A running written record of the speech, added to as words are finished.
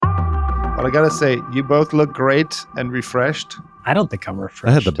But I gotta say, you both look great and refreshed. I don't think I'm refreshed.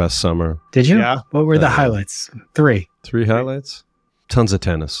 I had the best summer. Did you? Yeah. What were the highlights? 3. 3 highlights? Tons of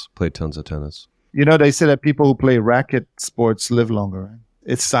tennis. Played tons of tennis. You know, they say that people who play racket sports live longer. Right?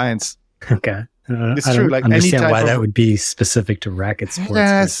 It's science. Okay. It's I true. don't Like any understand type why of- that would be specific to racket sports.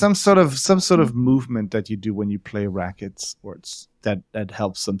 Yeah, some sort of movement that you do when you play racket sports that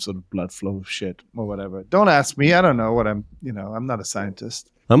helps some sort of blood flow shit or whatever. Don't ask me. I don't know what I'm not a scientist.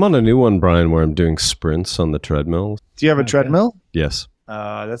 I'm on a new one, Brian, where I'm doing sprints on the treadmill. Do you have a treadmill? Yes.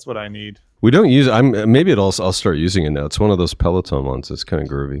 That's what I need. We don't use I'll start using it now. It's one of those Peloton ones. It's kind of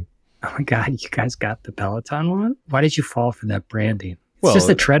groovy. Oh my God, you guys got the Peloton one? Why did you fall for that branding? It's Well, just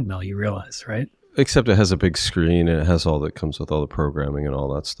a treadmill, you realize, right? Except it has a big screen and it has all that comes with all the programming and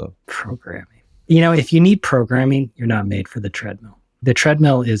all that stuff. Programming. You know, if you need programming, you're not made for the treadmill. The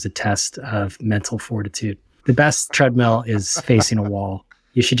treadmill is a test of mental fortitude. The best treadmill is facing a wall.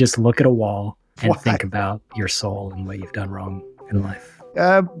 You should just look at a wall and think about your soul and what you've done wrong in life.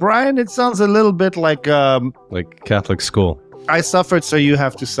 Brian, it sounds a little bit like Catholic school. I suffered, so you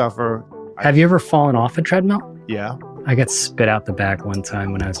have to suffer. Have you ever fallen off a treadmill? Yeah. I got spit out the back one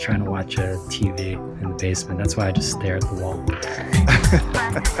time when I was trying to watch a TV in the basement. That's why I just stare at the wall.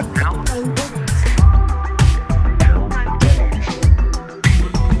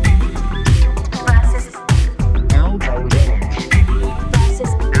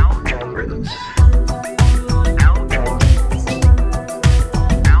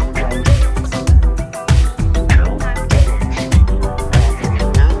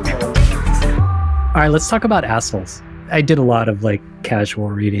 All right, let's talk about assholes. I did a lot of like casual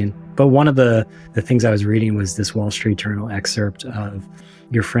reading, but one of the things I was reading was this Wall Street Journal excerpt of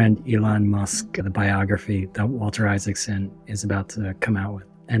your friend Elon Musk, the biography that Walter Isaacson is about to come out with.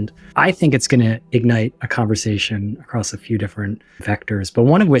 And I think it's going to ignite a conversation across a few different vectors, but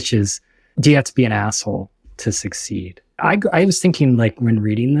one of which is, do you have to be an asshole to succeed? I was thinking, like, when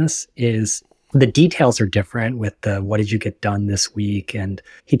reading this, is the details are different with the what did you get done this week? And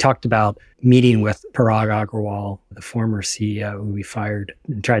he talked about meeting with Parag Agrawal, the former CEO who we fired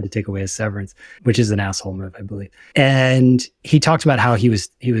and tried to take away his severance, which is an asshole move, I believe. And he talked about how he was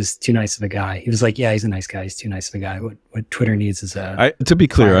too nice of a guy. He was like, yeah, he's a nice guy. He's too nice of a guy. What Twitter needs is to be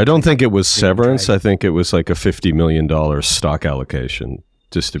clear, I don't think it was severance. I think it was like a $50 million stock allocation,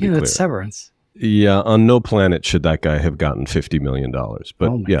 just to be clear. That's severance. Yeah, on no planet should that guy have gotten $50 million. But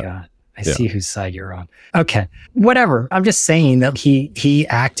oh my God. I see whose side you're on. Okay, whatever. I'm just saying that he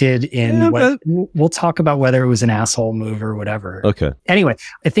acted in we'll talk about whether it was an asshole move or whatever. Okay. Anyway,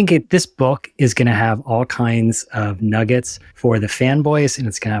 I think this book is going to have all kinds of nuggets for the fanboys, and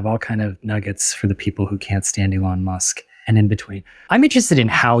it's going to have all kind of nuggets for the people who can't stand Elon Musk and in between. I'm interested in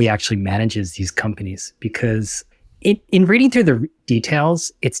how he actually manages these companies because in reading through the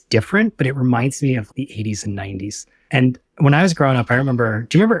details, it's different, but it reminds me of the 80s and 90s. And when I was growing up, do you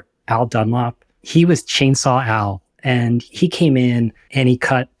remember Al Dunlop? He was Chainsaw Al, and he came in and he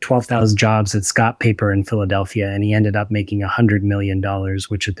cut 12,000 jobs at Scott Paper in Philadelphia, and he ended up making $100 million,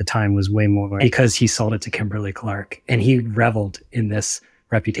 which at the time was way more because he sold it to Kimberly Clark, and he reveled in this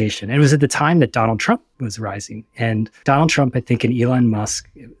reputation. And it was at the time that Donald Trump was rising. And Donald Trump, I think, and Elon Musk,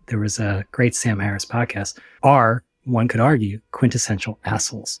 there was a great Sam Harris podcast, are, one could argue, quintessential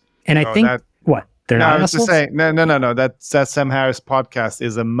assholes. And I think, what? They're not assholes? No. That Sam Harris podcast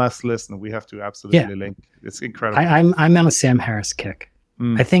is a must listen. We have to absolutely link. It's incredible. I'm on a Sam Harris kick.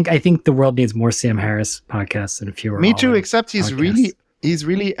 I think the world needs more Sam Harris podcasts and fewer. Me too. Except he's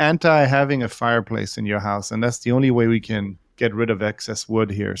really anti having a fireplace in your house, and that's the only way we can get rid of excess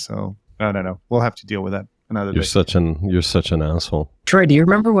wood here. So no. We'll have to deal with that another day. You're such an asshole. Troy, do you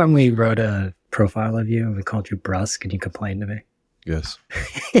remember when we wrote a profile of you and we called you brusque and you complained to me? Yes.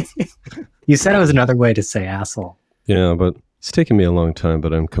 You said it was another way to say asshole. Yeah, but it's taken me a long time,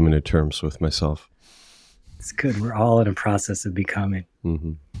 but I'm coming to terms with myself. It's good. We're all in a process of becoming.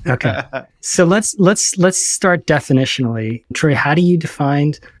 Mm-hmm. Okay. So let's start definitionally. Troy, how do you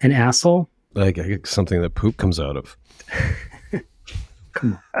define an asshole? Like something that poop comes out of.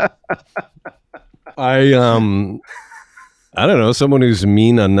 Come on. I don't know, someone who's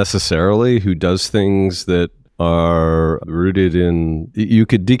mean unnecessarily, who does things that are rooted in, you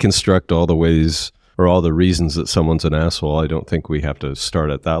could deconstruct all the ways or all the reasons that someone's an asshole. I don't think we have to start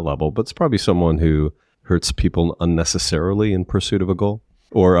at that level, but it's probably someone who hurts people unnecessarily in pursuit of a goal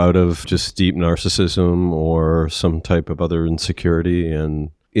or out of just deep narcissism or some type of other insecurity.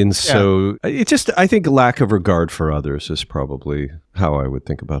 So I think lack of regard for others is probably how I would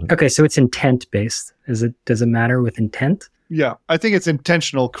think about it. Okay, so it's intent based. Does it matter with intent? Yeah, I think it's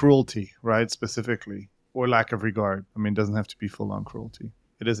intentional cruelty, right? Specifically, or lack of regard. I mean, it doesn't have to be full on cruelty.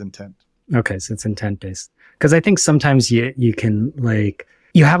 It is intent. Okay, so it's intent based. Because I think sometimes you can like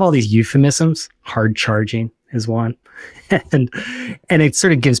you have all these euphemisms. Hard charging is one, and it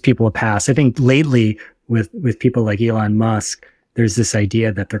sort of gives people a pass. I think lately with people like Elon Musk, there's this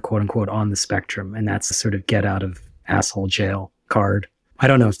idea that they're quote unquote on the spectrum, and that's a sort of get out of asshole jail card. I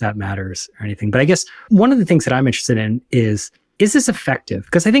don't know if that matters or anything, but I guess one of the things that I'm interested in is this effective?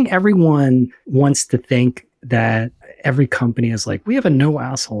 Because I think everyone wants to think that every company is like, we have a no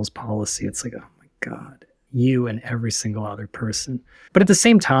assholes policy. It's like, oh my God, you and every single other person. But at the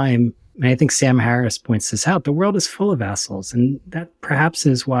same time, and I think Sam Harris points this out, the world is full of assholes. And that perhaps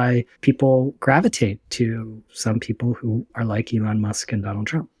is why people gravitate to some people who are like Elon Musk and Donald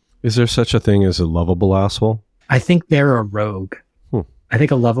Trump. Is there such a thing as a lovable asshole? I think they're a rogue. I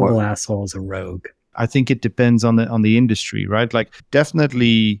think a lovable asshole is a rogue. I think it depends on the industry, right? Like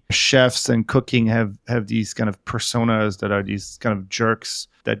definitely chefs and cooking have these kind of personas that are these kind of jerks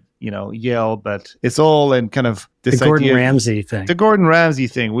that, yell, but it's all in kind of this the Gordon idea, Ramsay thing. The Gordon Ramsay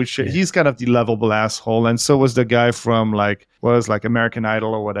thing, which he's kind of the lovable asshole. And so was the guy from American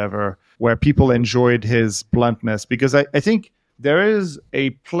Idol or whatever, where people enjoyed his bluntness, because I think there is a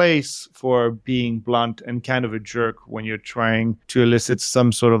place for being blunt and kind of a jerk when you're trying to elicit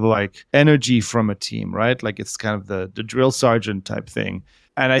some sort of like energy from a team, right? Like it's kind of the drill sergeant type thing.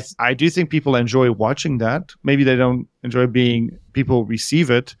 And I do think people enjoy watching that. Maybe they don't enjoy being people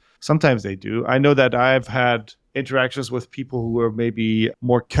receive it. Sometimes they do. I know that I've had interactions with people who were maybe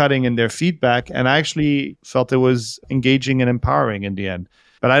more cutting in their feedback, and I actually felt it was engaging and empowering in the end.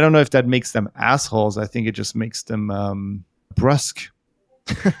 But I don't know if that makes them assholes. I think it just makes them brusque.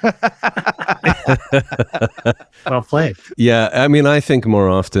 Well played. Yeah, I mean, I think more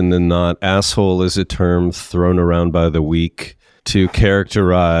often than not, asshole is a term thrown around by the weak to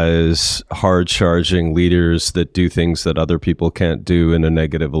characterize hard-charging leaders that do things that other people can't do in a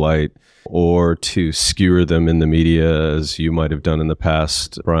negative light, or to skewer them in the media, as you might have done in the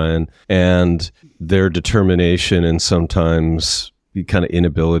past, Brian. And their determination and sometimes the kind of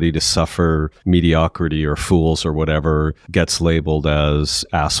inability to suffer mediocrity or fools or whatever gets labeled as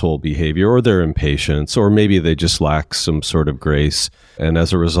asshole behavior, or their impatience, or maybe they just lack some sort of grace. And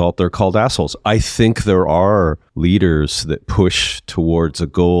as a result, they're called assholes. I think there are leaders that push towards a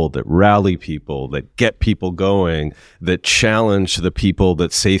goal, that rally people, that get people going, that challenge the people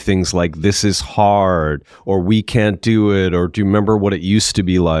that say things like, this is hard, or we can't do it, or do you remember what it used to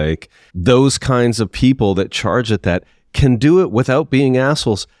be like? Those kinds of people that charge at that can do it without being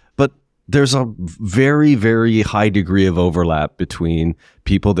assholes. But there's a very, very high degree of overlap between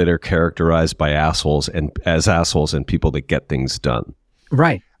people that are characterized by assholes and people that get things done.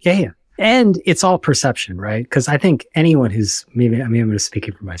 Right. Yeah. And it's all perception, right? Because I think anyone who's I'm going to speak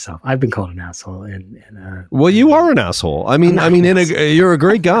for myself. I've been called an asshole. Well, you are an asshole. You're a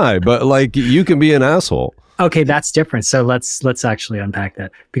great guy, but like you can be an asshole. Okay, that's different. So let's actually unpack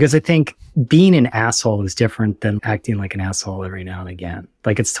that, because I think being an asshole is different than acting like an asshole every now and again.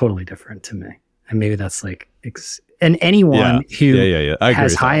 Like it's totally different to me. And maybe that's like, and anyone who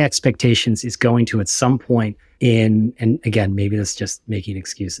has high expectations is going to at some point and again, maybe that's just making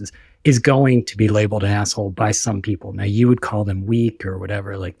excuses, is going to be labeled an asshole by some people. Now you would call them weak or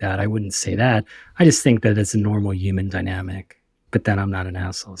whatever like that. I wouldn't say that. I just think that it's a normal human dynamic, but then I'm not an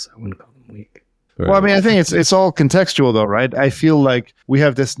asshole, so I wouldn't call them weak. Well, I mean, I think it's all contextual though, right? I feel like we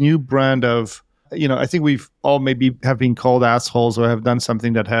have this new brand of, I think we've all maybe have been called assholes or have done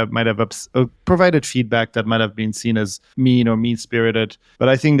something that might have provided feedback that might have been seen as mean or mean-spirited. But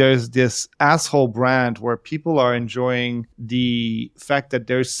I think there's this asshole brand where people are enjoying the fact that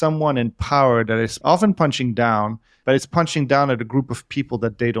there's someone in power that is often punching down, but it's punching down at a group of people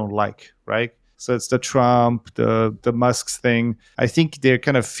that they don't like, right? So it's the Trump, the Musk's thing. I think they're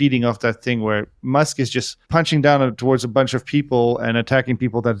kind of feeding off that thing where Musk is just punching down towards a bunch of people and attacking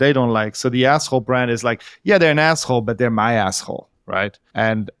people that they don't like. So the asshole brand is like, yeah, they're an asshole, but they're my asshole, right?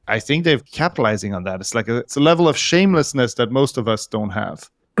 And I think they're capitalizing on that. It's like it's a level of shamelessness that most of us don't have.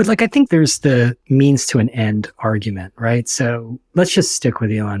 But like, I think there's the means to an end argument, right? So let's just stick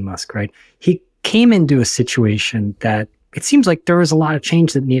with Elon Musk, right? He came into a situation that it seems like there was a lot of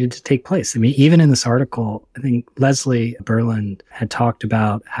change that needed to take place. I mean, even in this article, I think Leslie Berland had talked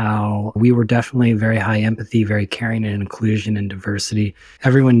about how we were definitely very high empathy, very caring and inclusion and diversity.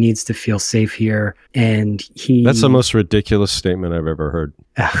 Everyone needs to feel safe here. And That's the most ridiculous statement I've ever heard.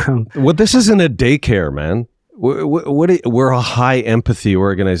 Well, this isn't a daycare, man. We're a high empathy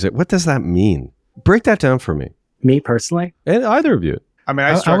organization. What does that mean? Break that down for me. Me personally? And either of you. I mean,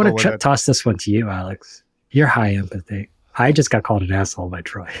 I would have tossed this one to you, Alex. You're high empathy. I just got called an asshole by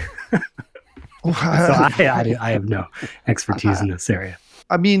Troy. So I have no expertise in this area.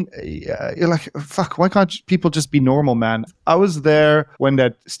 I mean, you're like, fuck, why can't people just be normal, man? I was there when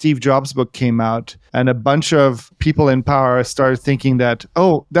that Steve Jobs book came out, and a bunch of people in power started thinking that,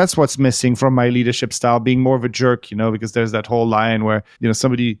 oh, that's what's missing from my leadership style, being more of a jerk, because there's that whole line where,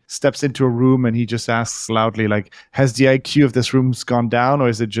 somebody steps into a room and he just asks loudly, like, has the IQ of this room gone down or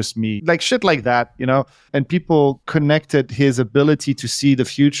is it just me? Like shit like that, And people connected his ability to see the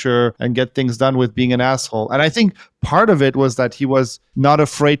future and get things done with being an asshole. And I think part of it was that he was not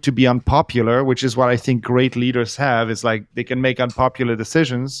afraid to be unpopular, which is what I think great leaders have. Is like they can make unpopular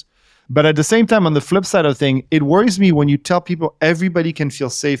decisions. But at the same time, on the flip side of the thing, it worries me when you tell people everybody can feel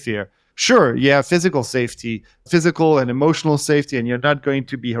safe here. Sure, yeah, physical safety, physical and emotional safety, and you're not going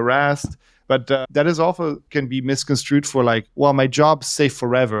to be harassed. But that is also can be misconstrued for like, well, my job's safe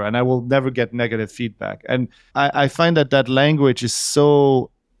forever and I will never get negative feedback. And I find that language is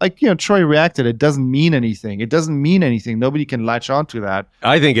so, like, Troy reacted, it doesn't mean anything. It doesn't mean anything. Nobody can latch onto that.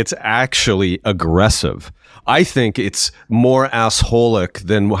 I think it's actually aggressive. I think it's more assholic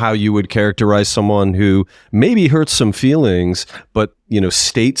than how you would characterize someone who maybe hurts some feelings, but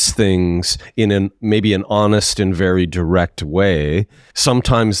states things in maybe an honest and very direct way.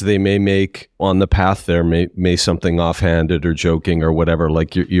 Sometimes they may make on the path there may something offhanded or joking or whatever,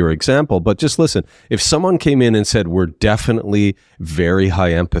 like your example. But just listen, if someone came in and said, we're definitely very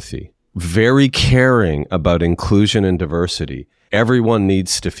high empathy, very caring about inclusion and diversity, everyone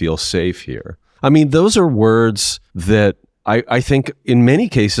needs to feel safe here. I mean, those are words that I think in many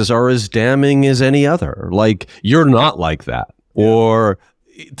cases are as damning as any other. Like, you're not like that. Or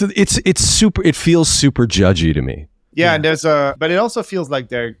it feels super judgy to me. Yeah, and but it also feels like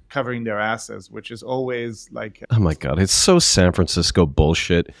they're covering their asses, which is always like, oh my God, it's so San Francisco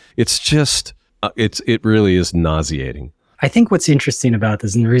bullshit. It's just, it really is nauseating. I think what's interesting about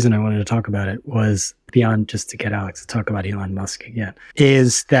this, and the reason I wanted to talk about it was beyond just to get Alex to talk about Elon Musk again,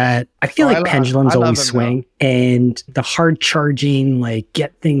 is that I feel like pendulums always swing, and the hard charging, like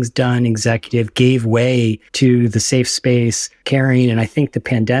get things done executive gave way to the safe space, caring. And I think the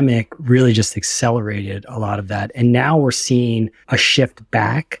pandemic really just accelerated a lot of that. And now we're seeing a shift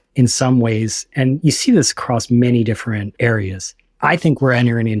back in some ways. And you see this across many different areas. I think we're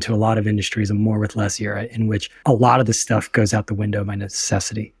entering into a lot of industries, a more with less era, in which a lot of this stuff goes out the window by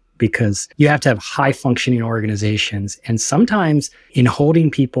necessity, because you have to have high functioning organizations. And sometimes in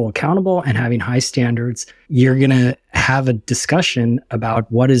holding people accountable and having high standards, you're going to have a discussion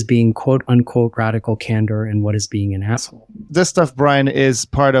about what is being quote unquote radical candor and what is being an asshole. This stuff, Brian, is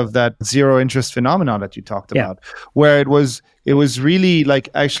part of that zero interest phenomenon that you talked about, where it was really like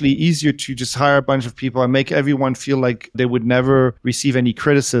actually easier to just hire a bunch of people and make everyone feel like they would never receive any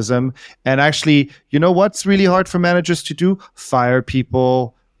criticism. And actually, what's really hard for managers to do? Fire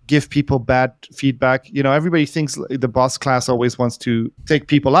people, give people bad feedback. Everybody thinks the boss class always wants to take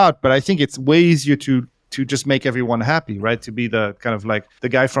people out, but I think it's way easier to just make everyone happy, right? To be the kind of like the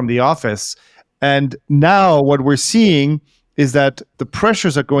guy from the office. And now what we're seeing is that the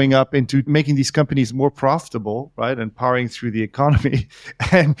pressures are going up into making these companies more profitable, right? And powering through the economy.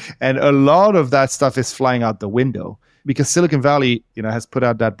 And a lot of that stuff is flying out the window. Because Silicon Valley, has put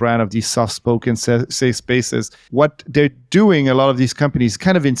out that brand of these soft-spoken safe spaces. What they're doing, a lot of these companies,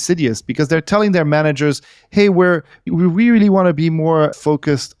 kind of insidious, because they're telling their managers, hey, we really want to be more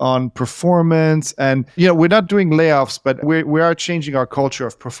focused on performance. And, we're not doing layoffs, but we are changing our culture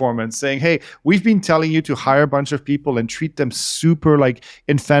of performance, saying, hey, we've been telling you to hire a bunch of people and treat them super, like,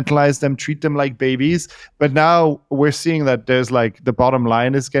 infantilize them, treat them like babies. But now we're seeing that there's, like, the bottom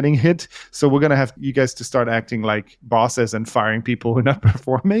line is getting hit. So we're going to have you guys to start acting like bosses and firing people who are not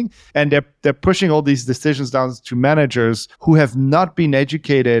performing. And they're pushing all these decisions down to managers who have not been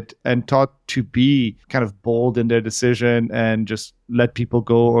educated and taught to be kind of bold in their decision and just let people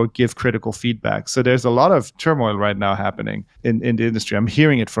go or give critical feedback. So there's a lot of turmoil right now happening in the industry. I'm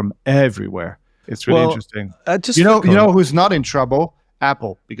hearing it from everywhere. It's really interesting. You know who's not in trouble?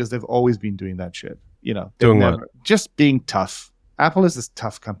 Apple, because they've always been doing that shit. Doing what? Just being tough. Apple is a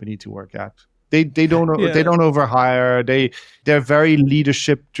tough company to work at. They don't overhire. They're very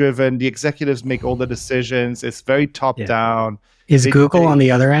leadership driven. The executives make all the decisions. It's very top down. Is Google on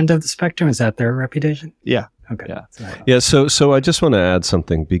the other end of the spectrum? Is that their reputation? Yeah. Okay. Yeah. So I just want to add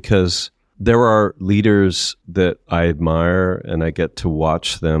something, because there are leaders that I admire and I get to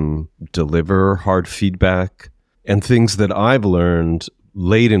watch them deliver hard feedback and things that I've learned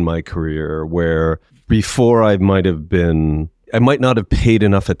late in my career, where before I might not have paid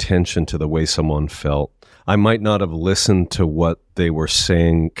enough attention to the way someone felt. I might not have listened to what they were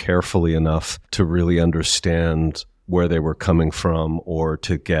saying carefully enough to really understand where they were coming from or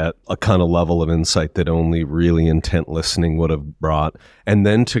to get a kind of level of insight that only really intent listening would have brought. And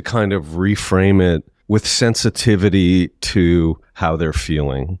then to kind of reframe it with sensitivity to how they're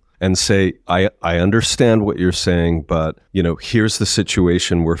feeling and say, I understand what you're saying, but here's the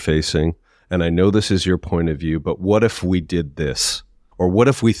situation we're facing. And I know this is your point of view, but what if we did this? Or what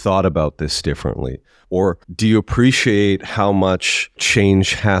if we thought about this differently? Or do you appreciate how much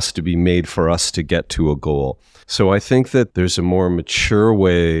change has to be made for us to get to a goal? So I think that there's a more mature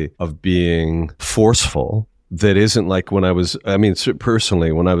way of being forceful that isn't like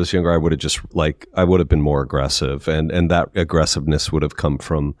personally, when I was younger, I would have been more aggressive. And that aggressiveness would have come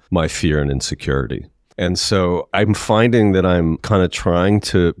from my fear and insecurity. And so I'm finding that I'm kind of trying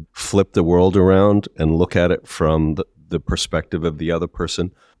to flip the world around and look at it from the perspective of the other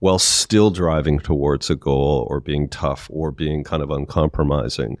person while still driving towards a goal or being tough or being kind of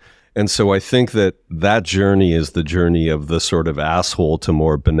uncompromising. And so I think that journey is the journey of the sort of asshole to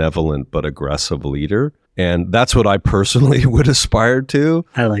more benevolent but aggressive leader. And that's what I personally would aspire to.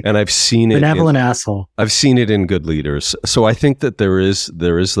 I like and I've seen benevolent asshole. I've seen it in good leaders. So I think that there is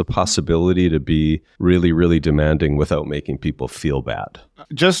the possibility to be really, really demanding without making people feel bad.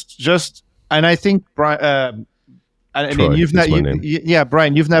 And I think Brian,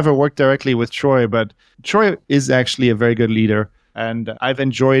 Brian, you've never worked directly with Troy, but Troy is actually a very good leader. And I've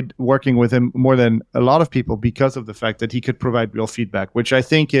enjoyed working with him more than a lot of people because of the fact that he could provide real feedback, which I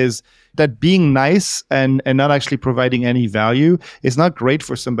think is that being nice and not actually providing any value is not great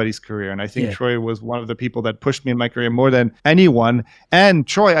for somebody's career. And I think Troy was one of the people that pushed me in my career more than anyone. And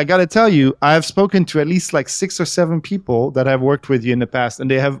Troy, I got to tell you, I've spoken to at least like 6 or 7 people that have worked with you in the past,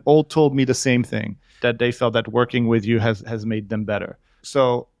 and they have all told me the same thing, that they felt that working with you has made them better.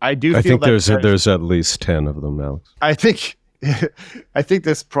 So I think there's at least 10 of them, Alex. I think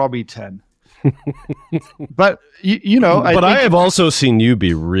there's probably 10. But I have also seen you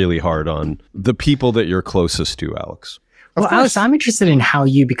be really hard on the people that you're closest to, Alex. Well, Alex, I'm interested in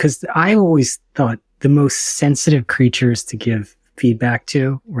because I always thought the most sensitive creatures to give feedback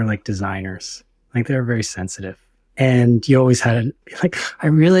to were like designers. Like they're very sensitive. And you always had to be like, I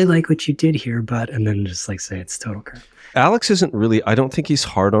really like what you did here, and then just like say it's total crap. Alex isn't really, I don't think he's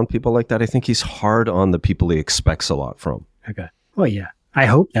hard on people like that. I think he's hard on the people he expects a lot from. Okay. Well, yeah. I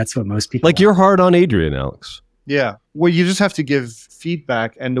hope that's what most people like. You're hard on Adrian, Alex. Yeah. Well, you just have to give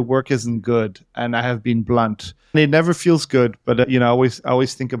feedback, and the work isn't good. And I have been blunt. And it never feels good, but I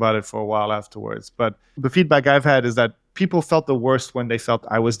always think about it for a while afterwards. But the feedback I've had is that people felt the worst when they felt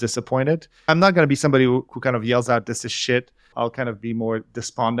I was disappointed. I'm not going to be somebody who kind of yells out, "This is shit." I'll kind of be more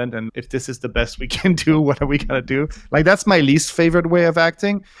despondent. And if this is the best we can do, what are we going to do? Like, that's my least favorite way of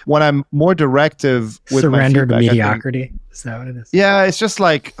acting. When I'm more directive with surrender to mediocrity. Is that what it is? Yeah, it's just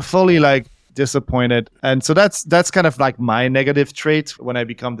like fully like disappointed. And so that's kind of like my negative trait when I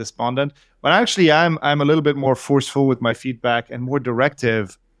become despondent. But actually, I'm a little bit more forceful with my feedback and more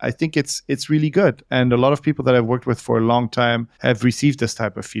directive. I think it's really good. And a lot of people that I've worked with for a long time have received this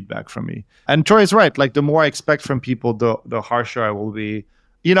type of feedback from me. And Troy is right. Like the more I expect from people, the harsher I will be.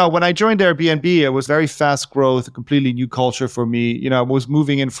 When I joined Airbnb, it was very fast growth, a completely new culture for me. I was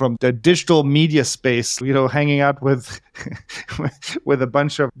moving in from the digital media space, hanging out with with a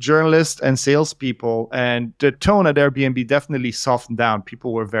bunch of journalists and salespeople. And the tone at Airbnb definitely softened down.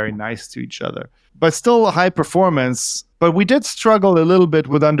 People were very nice to each other, but still high performance. But we did struggle a little bit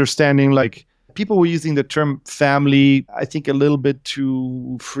with understanding, like, people were using the term family, I think, a little bit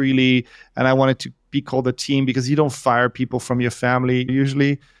too freely. And I wanted to be called a team because you don't fire people from your family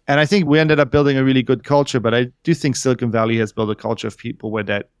usually. And I think we ended up building a really good culture. But I do think Silicon Valley has built a culture of people where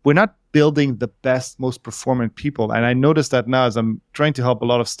that we're not building the best, most performant people. And I notice that now as I'm trying to help a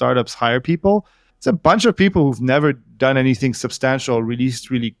lot of startups hire people. It's a bunch of people who've never done anything substantial, released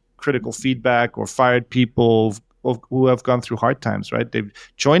really critical feedback, or fired people who have gone through hard times, right? They've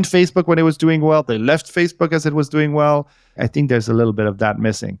joined Facebook when it was doing well. They left Facebook as it was doing well. I think there's a little bit of that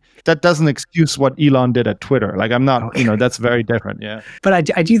missing. That doesn't excuse what Elon did at Twitter. Like, I'm not, that's very different. Yeah. But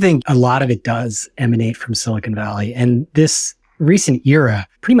I do think a lot of it does emanate from Silicon Valley. And this recent era,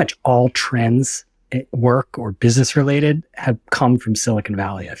 pretty much all trends at work or business related have come from Silicon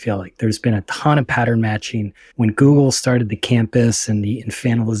Valley. I feel like there's been a ton of pattern matching. When Google started the campus and the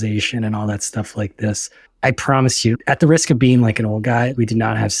infantilization and all that stuff like this, I promise you, at the risk of being like an old guy, we did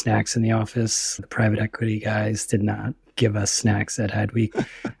not have snacks in the office. The private equity guys did not give us snacks at Head Week.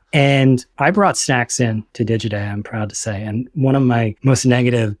 And I brought snacks in to Digiday, I'm proud to say. And one of my most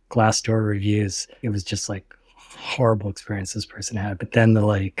negative Glassdoor reviews, it was just like horrible experience this person had. But then the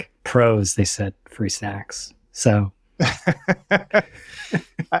like pros, they said free snacks. So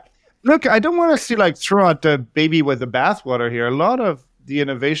Look, I don't want us to like throw out the baby with the bathwater here. A lot of the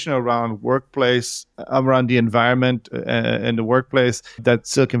innovation around workplace, around the environment and the workplace that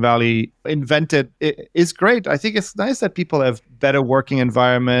Silicon Valley invented is great. I think it's nice that people have better working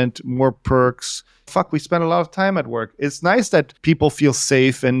environment, more perks. Fuck, we spend a lot of time at work. It's nice that people feel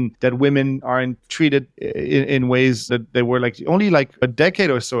safe and that women aren't treated in ways that they were like only like a decade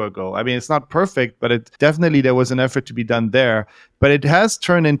or so ago. I mean, it's not perfect, but it definitely there was an effort to be done there. But it has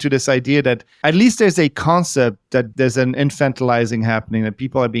turned into this idea that at least there's a concept that there's an infantilizing happening, that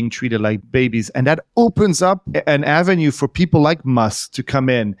people are being treated like babies. And that opens up an avenue for people like Musk to come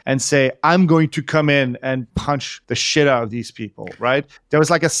in and say, I'm going to come in and punch the shit out of these people, right? There was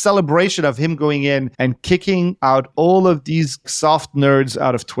like a celebration of him going in and kicking out all of these soft nerds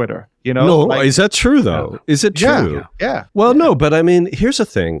out of Twitter. You know, no, like, is that true though? Is it true? Yeah. Well, no, but I mean, here's the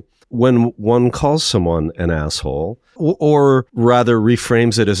thing. When one calls someone an asshole, or rather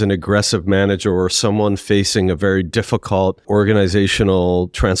reframes it as an aggressive manager or someone facing a very difficult organizational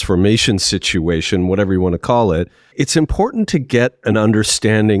transformation situation, whatever you want to call it, it's important to get an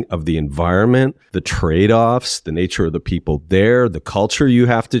understanding of the environment, the trade-offs, the nature of the people there, the culture you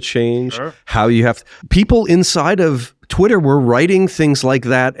have to change, how you have to, people inside of Twitter were writing things like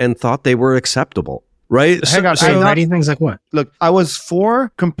that and thought they were acceptable. Right? Hang on. So writing things like what? Look, I was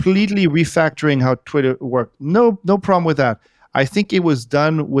for completely refactoring how Twitter worked. No problem with that. I think it was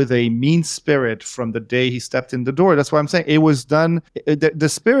done with a mean spirit from the day he stepped in the door. That's why I'm saying it was done. The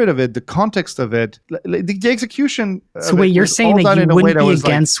spirit of it, the context of it, the execution. So wait, you're saying that you wouldn't be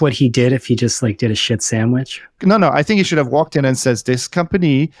against what he did if he just like did a shit sandwich? No. I think he should have walked in and says, this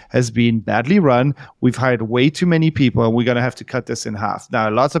company has been badly run. We've hired way too many people and we're going to have to cut this in half. Now,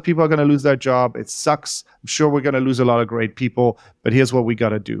 lots of people are going to lose their job. It sucks. I'm sure we're going to lose a lot of great people, but here's what we got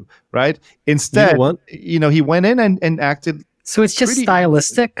to do, right? Instead, he went in and acted. So it's just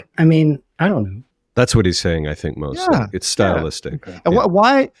stylistic? I mean, I don't know. That's what he's saying, I think, mostly. Yeah, it's stylistic. Yeah. Okay. And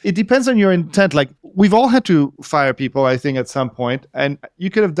why? It depends on your intent. Like, we've all had to fire people, I think, at some point. And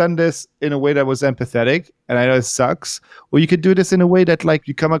you could have done this in a way that was empathetic. And I know it sucks. Or you could do this in a way that, like,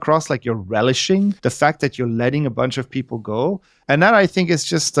 you come across like you're relishing the fact that you're letting a bunch of people go. And that, I think, is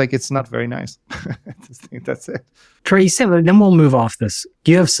just, like, it's not very nice. I just think that's it. Troy, you said, then we'll move off this.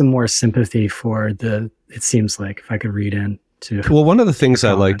 Do you have some more sympathy for it seems like, if I could read in? Well, one of the things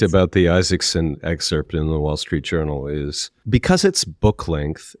I liked about the Isaacson excerpt in the Wall Street Journal is because it's book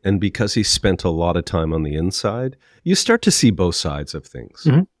length and because he spent a lot of time on the inside, you start to see both sides of things.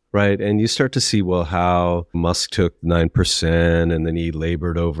 Mm-hmm. Right. And you start to see, well, how Musk took 9% and then he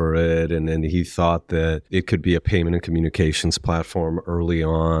labored over it. And then he thought that it could be a payment and communications platform early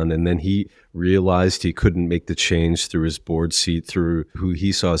on. And then he realized he couldn't make the change through his board seat, through who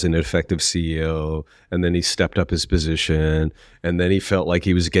he saw as an ineffective CEO. And then he stepped up his position. And then he felt like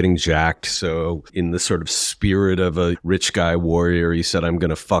he was getting jacked. So in the sort of spirit of a rich guy warrior, he said, I'm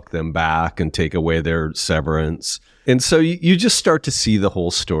going to fuck them back and take away their severance. And so you just start to see the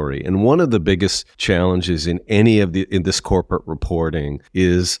whole story. And one of the biggest challenges in this corporate reporting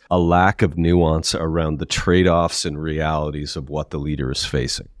is a lack of nuance around the trade-offs and realities of what the leader is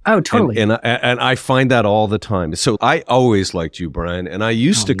facing. Oh, totally. And I find that all the time. So I always liked you, Brian. And I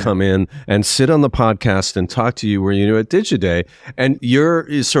used to come in and sit on the podcast and talk to you at Digiday. And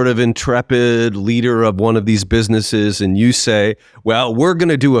you're sort of intrepid leader of one of these businesses. And you say, well, we're going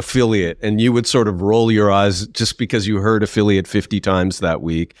to do affiliate. And you would sort of roll your eyes just because you heard affiliate 50 times that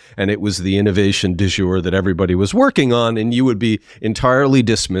week. And it was the innovation du jour that everybody was working on. And you would be entirely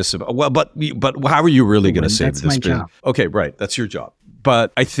dismissive. Well, but how are you really going to save this business? Job. Okay, right. That's your job.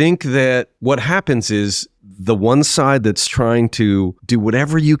 But I think that what happens is the one side that's trying to do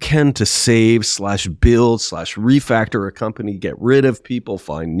whatever you can to save / build / refactor a company, get rid of people,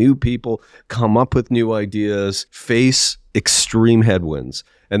 find new people, come up with new ideas, face extreme headwinds.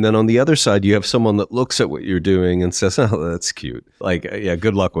 And then on the other side, you have someone that looks at what you're doing and says, oh, that's cute. Like, yeah,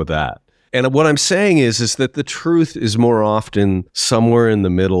 good luck with that. And what I'm saying is that the truth is more often somewhere in the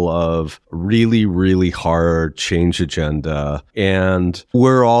middle of really, really hard change agenda. And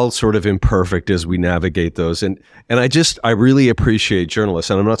we're all sort of imperfect as we navigate those. And I really appreciate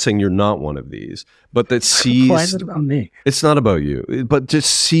journalists. And I'm not saying you're not one of these, but that sees... Why is it about me? It's not about you, but just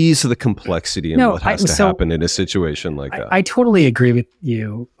sees the complexity and what has to happen in a situation like that. I totally agree with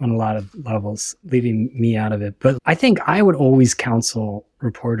you on a lot of levels, leaving me out of it. But I think I would always counsel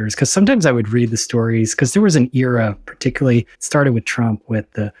reporters, because sometimes I would read the stories, because there was an era, particularly it started with Trump,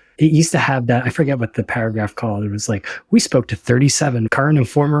 it used to have that, I forget what the paragraph called. It was like, we spoke to 37 current and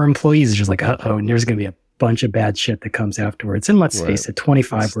former employees. It's just like, and there's going to be a bunch of bad shit that comes afterwards. And let's face it,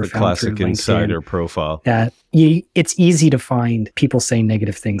 25 It's were the found through classic LinkedIn. insider profile. That it's easy to find people saying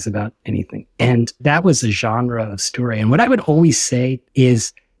negative things about anything. And that was a genre of story. And what I would always say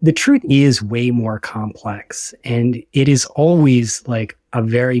is the truth is way more complex. And it is always like a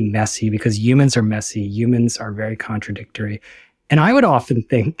very messy, because humans are messy. Humans are very contradictory. And I would often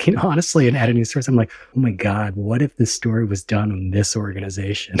think, honestly, in editing stories, I'm like, oh my God, what if this story was done on this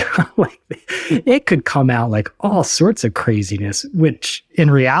organization? Like, it could come out like all sorts of craziness, which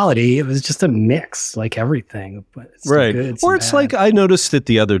in reality, it was just a mix, like everything. But it's Right. good, Or it's like, I noticed it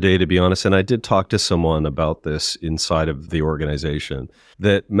the other day, to be honest, and I did talk to someone about this inside of the organization,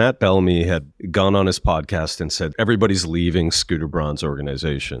 that Matt Bellamy had gone on his podcast and said, everybody's leaving Scooter Braun's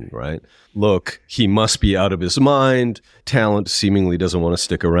organization, right? Look, he must be out of his mind. Talent seemingly doesn't want to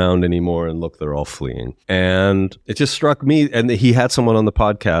stick around anymore. And look, they're all fleeing. And it just struck me. And he had someone on the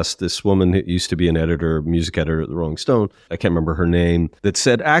podcast, this woman who used to be an editor, music editor at the Rolling Stone, I can't remember her name, that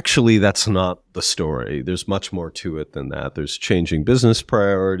said, actually, that's not the story. There's much more to it than that. There's changing business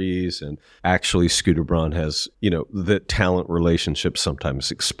priorities. And actually, Scooter Braun has, that talent relationships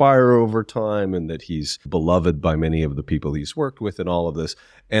sometimes expire over time, and that he's beloved by many of the people he's worked with and all of this.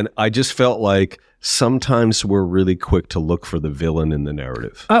 And I just felt like sometimes we're really quick to look for the villain in the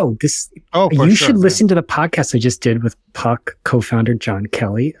narrative. Oh, for you sure, should man. listen to the podcast I just did with Puck co-founder John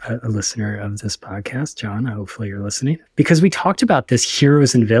Kelly, a listener of this podcast. John, hopefully you're listening, because we talked about this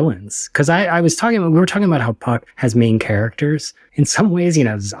heroes and villains. Because we were talking about how Puck has main characters. In some ways,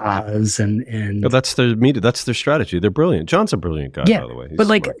 Zaz and No, that's their media. That's their strategy. They're brilliant. John's a brilliant guy, by the way. He's but a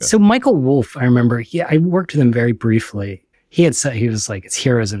like, smart guy. so Michael Wolff, I remember, I worked with him very briefly. He was like, it's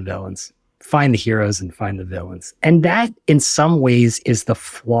heroes and villains. Find the heroes and find the villains. And that, in some ways, is the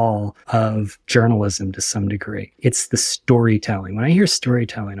flaw of journalism to some degree. It's the storytelling. When I hear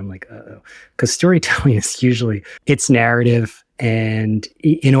storytelling, I'm like, uh-oh. Because storytelling is usually, it's narrative. And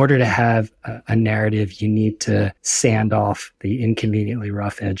in order to have a narrative, you need to sand off the inconveniently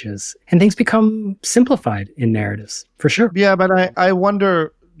rough edges. And things become simplified in narratives, for sure. Yeah, but I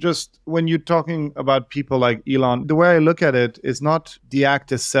wonder, just when you're talking about people like Elon, the way I look at it is not the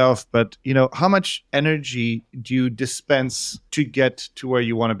act itself, but how much energy do you dispense to get to where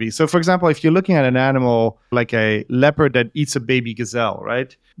you want to be? So for example, if you're looking at an animal like a leopard that eats a baby gazelle,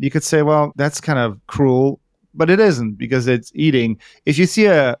 right? You could say, well, that's kind of cruel, but it isn't, because it's eating. If you see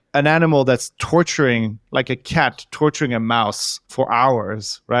an animal that's torturing, like a cat torturing a mouse for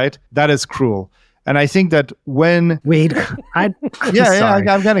hours, right? That is cruel. And I think that when Wait, I'm sorry.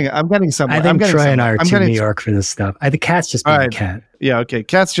 I'm getting somewhere. I think Troy and I are too New getting York for this stuff. The cat's just being a cat. Yeah, okay.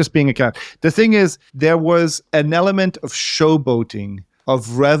 Cat's just being a cat. The thing is, there was an element of showboating,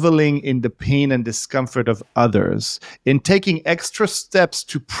 of reveling in the pain and discomfort of others, in taking extra steps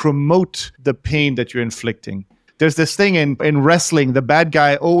to promote the pain that you're inflicting. There's this thing in wrestling, the bad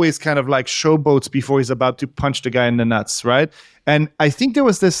guy always kind of like showboats before he's about to punch the guy in the nuts, right? And I think there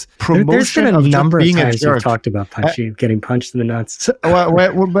was this promotion There's been a of number of being a times jerk. you've talked about getting punched in the nuts.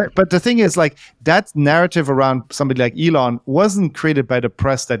 But the thing is, like, that narrative around somebody like Elon wasn't created by the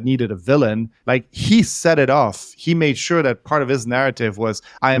press that needed a villain. Like, he set it off. He made sure that part of his narrative was,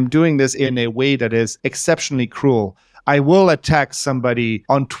 I am doing this in a way that is exceptionally cruel. I will attack somebody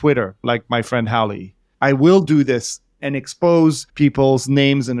on Twitter, like my friend Howley. I will do this and expose people's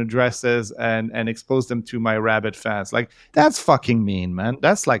names and addresses and expose them to my rabid fans. Like, that's fucking mean, man.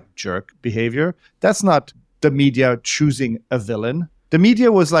 That's like jerk behavior. That's not the media choosing a villain. The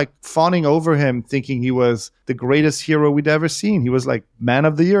media was like fawning over him, thinking he was the greatest hero we'd ever seen. He was like man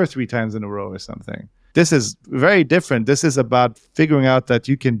of the year 3 times in a row or something. This is very different. This is about figuring out that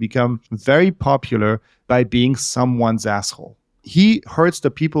you can become very popular by being someone's asshole. He hurts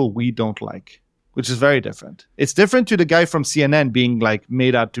the people we don't like, which is very different. It's different to the guy from CNN being like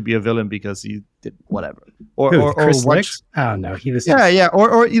made out to be a villain because he did whatever. Or Chris watch. Lick? Oh no, he was. Yeah.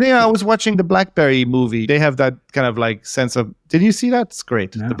 Or I was watching the BlackBerry movie. They have that kind of like sense of. Did you see that? It's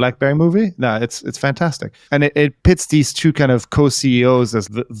great. No. The BlackBerry movie. No, it's fantastic, and it pits these two kind of co-CEOs as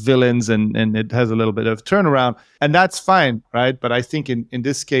villains, and it has a little bit of turnaround, and that's fine, right? But I think in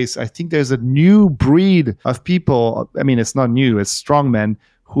this case, I think there's a new breed of people. I mean, it's not new. It's strongmen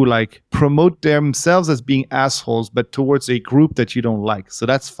who like promote themselves as being assholes, but towards a group that you don't like. So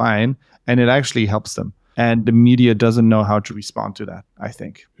that's fine. And it actually helps them. And the media doesn't know how to respond to that, I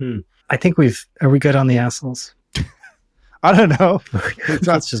think. I think are we good on the assholes? I don't know.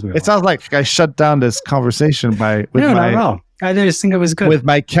 Let's just move It sounds like I shut down this conversation not at all. I just think it was good. with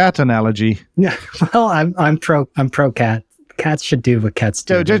my cat analogy. Yeah. Well, I'm pro cat. Cats should do what cats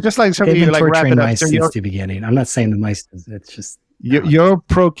do. So just like They've somebody been like wrap torturing it up. mice So since the beginning. I'm not saying the mice. It's just you're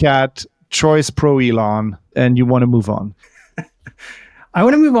pro cat. choice pro Elon and you want to move on? I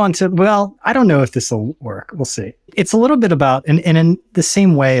want to move on to, well, I don't know if this will work. We'll see. It's a little bit about, and in the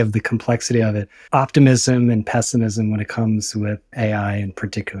same way of the complexity of it, optimism and pessimism when it comes with AI in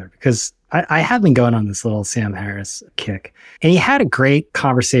particular, because I have been going on this little Sam Harris kick, and he had a great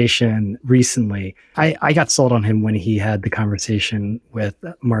conversation recently. I got sold on him when he had the conversation with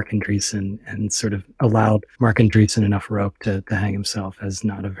Mark Andreessen and sort of allowed Mark Andreessen enough rope to hang himself as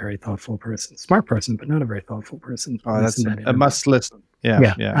not a very thoughtful person, smart person, but not a very thoughtful person. Oh, that's a must listen.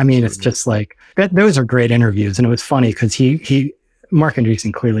 Yeah. I mean, it's just like those are great interviews, and it was funny because Mark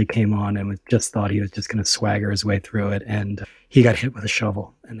Andreessen clearly came on and thought he was just going to swagger his way through it, and he got hit with a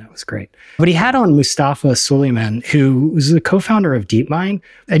shovel, and that was great. But he had on Mustafa Suleyman, who was the co-founder of DeepMind.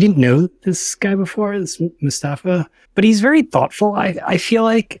 I didn't know this guy before, this Mustafa, but he's very thoughtful. I feel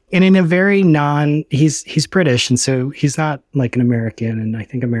like, and in a very he's British, and so he's not like an American. And I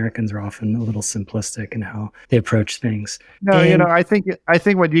think Americans are often a little simplistic in how they approach things. No, I think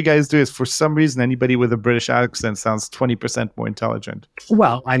what you guys do is, for some reason, anybody with a British accent sounds 20% more intelligent.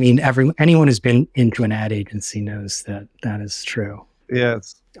 Well, I mean, anyone who's been into an ad agency knows that is true.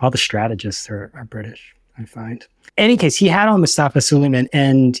 Yes. All the strategists are British, I find. In any case, he had on Mustafa Suleyman,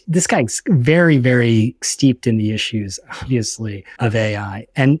 and this guy's very, very steeped in the issues, obviously, of AI.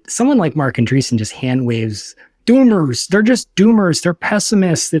 And someone like Mark Andreessen just hand waves doomers. They're just doomers. They're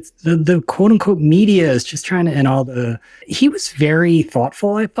pessimists. It's the quote unquote media is just trying to, he was very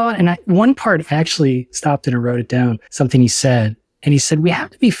thoughtful, I thought. And one part I actually stopped and wrote it down, something he said. And he said, we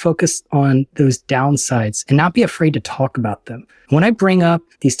have to be focused on those downsides and not be afraid to talk about them. When I bring up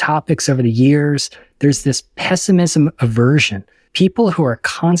these topics over the years, there's this pessimism aversion. People who are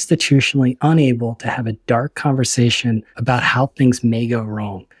constitutionally unable to have a dark conversation about how things may go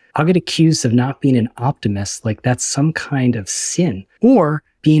wrong. I'll get accused of not being an optimist, like that's some kind of sin. Or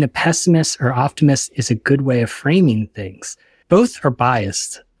being a pessimist or optimist is a good way of framing things. Both are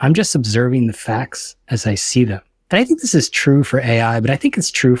biased. I'm just observing the facts as I see them. And I think this is true for AI, but I think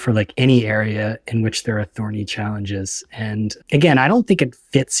it's true for like any area in which there are thorny challenges. And again, I don't think it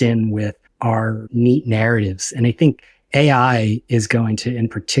fits in with our neat narratives. And I think AI is going to, in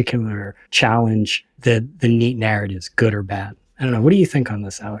particular, challenge the neat narratives, good or bad. I don't know. What do you think on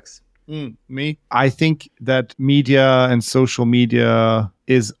this, Alex? Me? I think that media and social media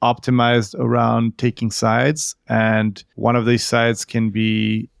is optimized around taking sides. And one of these sides can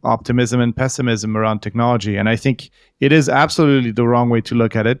be optimism and pessimism around technology. And I think it is absolutely the wrong way to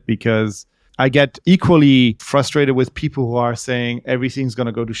look at it, because I get equally frustrated with people who are saying everything's going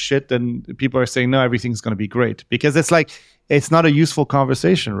to go to shit, and people are saying, no, everything's going to be great. Because it's like, it's not a useful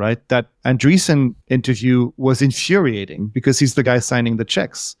conversation, right? That Andreessen interview was infuriating because he's the guy signing the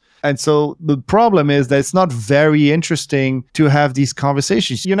checks. And so the problem is that it's not very interesting to have these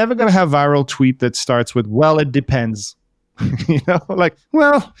conversations. You're never going to have a viral tweet that starts with, well, it depends. Like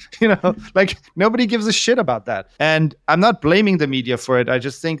nobody gives a shit about that. And I'm not blaming the media for it. I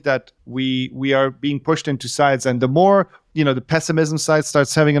just think that we are being pushed into sides. And the more, the pessimism side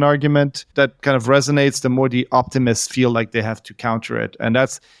starts having an argument that kind of resonates, the more the optimists feel like they have to counter it. And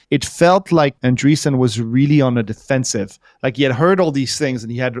it felt like Andreessen was really on the defensive. Like he had heard all these things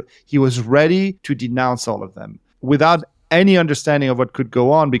and he was ready to denounce all of them without any understanding of what could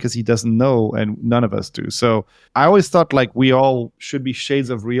go on, because he doesn't know, and none of us do. So I always thought like we all should be shades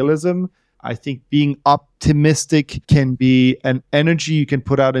of realism. I think being optimistic can be an energy you can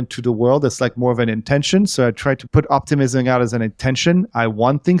put out into the world. It's like more of an intention. So I try to put optimism out as an intention. I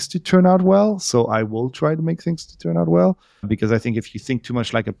want things to turn out well, so I will try to make things to turn out well. Because I think if you think too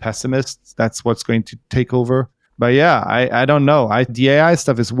much like a pessimist, that's what's going to take over. But yeah, I don't know. The AI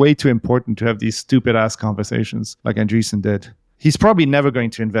stuff is way too important to have these stupid ass conversations like Andreessen did. He's probably never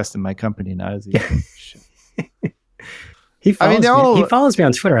going to invest in my company now, is he? He follows me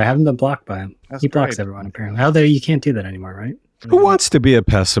on Twitter. I haven't been blocked by him. That's he blocks great. everyone, apparently. Although you can't do that anymore, right? Who wants to be a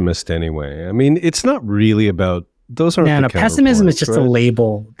pessimist anyway? I mean, it's not really about those aren't. No, the pessimism is counterpoints, just right? a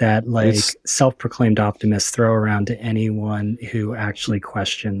label that self-proclaimed optimists throw around to anyone who actually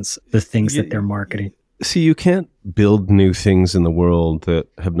questions the things that they're marketing. See, you can't build new things in the world that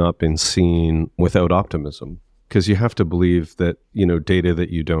have not been seen without optimism, because you have to believe that, data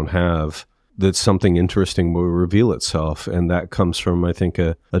that you don't have, that something interesting will reveal itself. And that comes from, I think,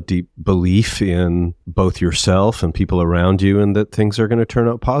 a deep belief in both yourself and people around you, and that things are going to turn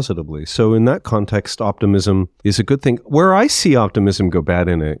out positively. So in that context, optimism is a good thing. Where I see optimism go bad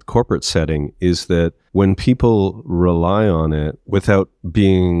in a corporate setting is that when people rely on it without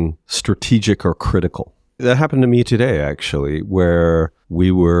being strategic or critical. That happened to me today, actually, where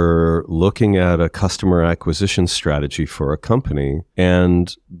we were looking at a customer acquisition strategy for a company,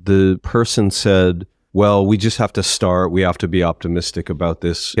 and the person said, well, we just have to start. We have to be optimistic about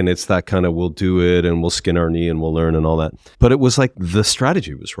this. And it's that kind of, we'll do it and we'll skin our knee and we'll learn and all that. But it was like the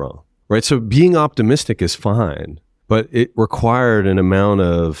strategy was wrong, right? So being optimistic is fine, but it required an amount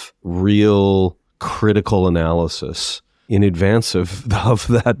of real critical analysis in advance of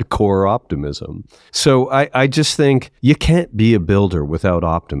that core optimism. So I just think you can't be a builder without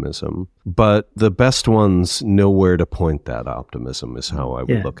optimism, but the best ones know where to point that optimism is how I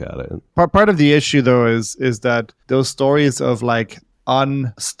would look at it. Part of the issue though is that those stories of like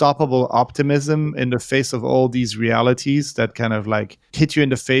unstoppable optimism in the face of all these realities that kind of like hit you in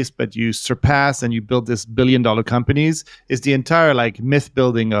the face, but you surpass and you build this billion-dollar companies is the entire like myth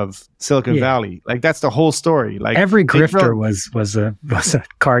building of Silicon Valley. Like that's the whole story. Like every grifter was a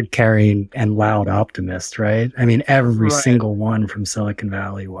card carrying and loud optimist, right? I mean, every single one from Silicon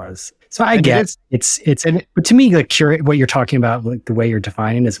Valley was. So I guess but to me, like what you're talking about, like the way you're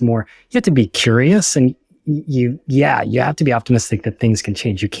defining is more, you have to be curious and you have to be optimistic that things can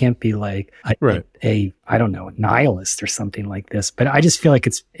change. You can't be like a I don't know, a nihilist or something like this. But I just feel like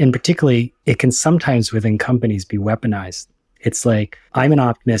and particularly it can sometimes within companies be weaponized. It's like, I'm an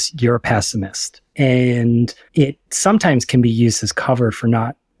optimist, you're a pessimist. And it sometimes can be used as cover for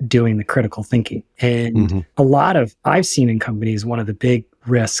not doing the critical thinking. And I've seen in companies, one of the big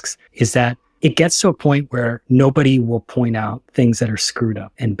risks is that it gets to a point where nobody will point out things that are screwed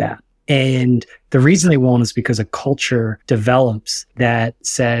up and bad. And the reason they won't is because a culture develops that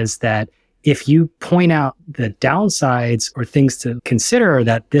says that if you point out the downsides or things to consider, or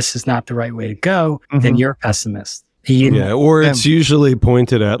that this is not the right way to go, then you're a pessimist. Or it's usually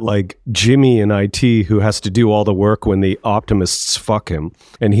pointed at like Jimmy in IT, who has to do all the work when the optimists fuck him,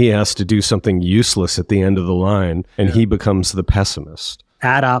 and he has to do something useless at the end of the line, and he becomes the pessimist.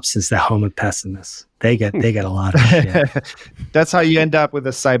 AdOps is the home of pessimists. They get a lot of shit. That's how you end up with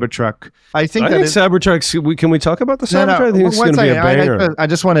a Cybertruck. I think Cybertrucks. Can we talk about the Cybertruck? No. I think it's going to be a banger. I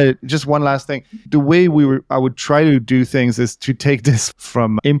just want to one last thing. The way I would try to do things is to take this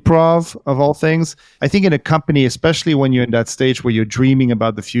from improv of all things. I think in a company, especially when you're in that stage where you're dreaming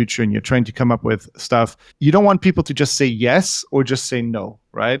about the future and you're trying to come up with stuff, you don't want people to just say yes or just say no,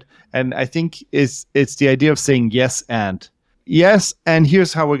 right? And I think it's the idea of saying yes and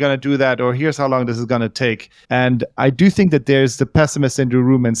here's how we're going to do that, or here's how long this is going to take. And I do think that there's the pessimist in the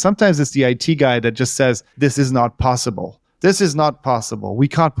room, and sometimes it's the IT guy that just says, this is not possible. This is not possible. We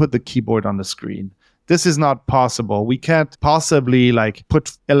can't put the keyboard on the screen. This is not possible. We can't possibly like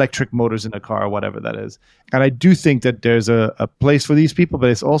put electric motors in a car or whatever that is. And I do think that there's a place for these people, but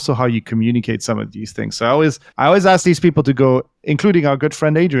it's also how you communicate some of these things. So I always ask these people to go, including our good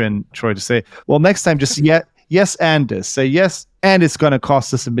friend Adrian Troy, to say, well, next time just yes and this. Say yes, and it's going to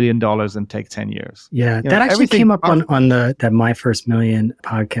cost us $1 million and take 10 years. Yeah, that actually came up on that My First Million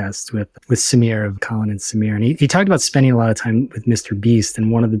podcast with Samir, of Colin and Samir. And he talked about spending a lot of time with Mr. Beast.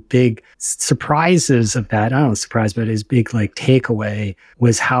 And one of the big surprises of that, I don't know, surprise, but his big like takeaway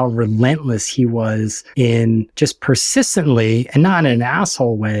was how relentless he was in just persistently, and not in an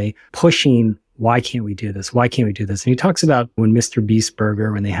asshole way, pushing, why can't we do this? Why can't we do this? And he talks about when Mr. Beast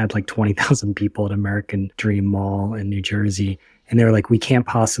Burger, when they had like 20,000 people at American Dream Mall in New Jersey, and they were like, we can't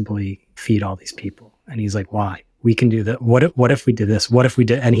possibly feed all these people. And he's like, why? We can do that. What if we did this? What if we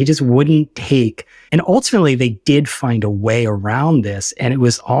did? And he just wouldn't take. And ultimately, they did find a way around this. And it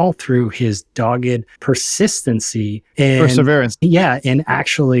was all through his dogged persistency and perseverance. Yeah. And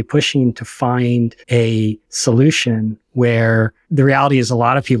actually pushing to find a solution where the reality is a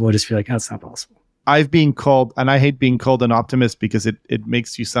lot of people would just be like, that's not possible. I've been called, and I hate being called an optimist because it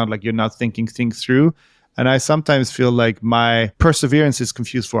makes you sound like you're not thinking things through. And I sometimes feel like my perseverance is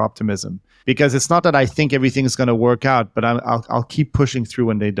confused for optimism, because it's not that I think everything is going to work out, but I'll keep pushing through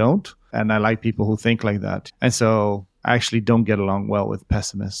when they don't. And I like people who think like that. And so I actually don't get along well with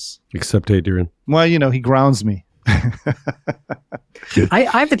pessimists. Except Adrian. Well, he grounds me. I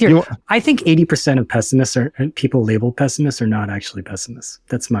have a theory. I think 80% of pessimists people labeled pessimists are not actually pessimists.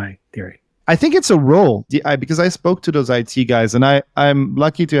 That's my theory. I think it's a role because I spoke to those IT guys, and I'm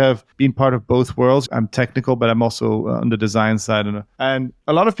lucky to have been part of both worlds. I'm technical, but I'm also on the design side. And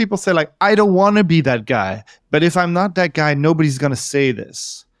a lot of people say, like, I don't want to be that guy. But if I'm not that guy, nobody's going to say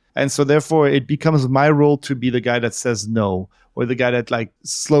this. And so therefore, it becomes my role to be the guy that says no, or the guy that like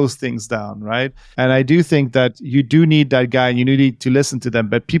slows things down, right? And I do think that you do need that guy, and you need to listen to them.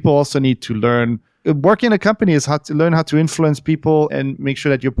 But people also need to learn. Working in a company is how to learn how to influence people and make sure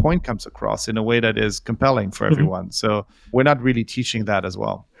that your point comes across in a way that is compelling for everyone. So we're not really teaching that as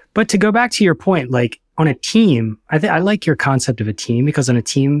well. But to go back to your point, like on a team, I like your concept of a team, because on a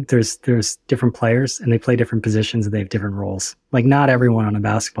team, there's different players and they play different positions and they have different roles. Like not everyone on a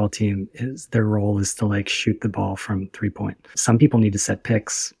basketball team their role is to like shoot the ball from 3-point. Some people need to set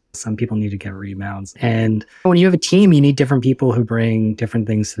picks. Some people need to get rebounds. And when you have a team, you need different people who bring different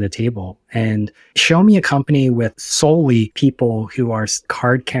things to the table. And show me a company with solely people who are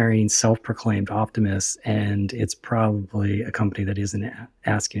card-carrying, self-proclaimed optimists, and it's probably a company that isn't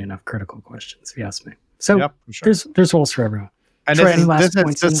asking enough critical questions, if you ask me. So Yep, for sure. there's roles for everyone. And Troy, this any last is the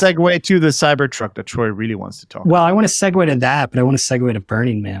points on this? segue to the Cybertruck that Troy really wants to talk about. Well, I want to segue to that, but I want to segue to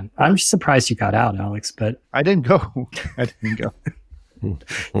Burning Man. I'm just surprised you got out, Alex, but I didn't go.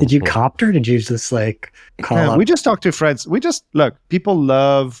 did you copter? Did you just like call up? We just talked to friends. Look, people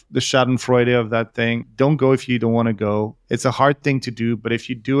love the schadenfreude of that thing. Don't go if you don't want to go. It's a hard thing to do, but if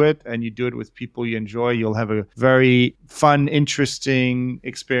you do it and you do it with people you enjoy, you'll have a very fun, interesting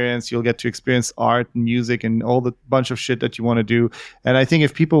experience. You'll get to experience art and music and all the bunch of shit that you want to do. And I think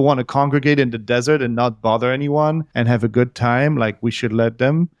if people want to congregate in the desert and not bother anyone and have a good time, like we should let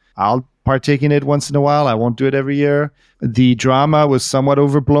them. I'll partake in it once in a while. I won't do it every year. The drama was somewhat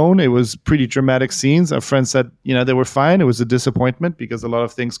overblown. It was pretty dramatic scenes. Our friends said, they were fine. It was a disappointment because a lot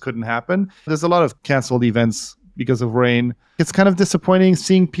of things couldn't happen. There's a lot of canceled events because of rain. It's kind of disappointing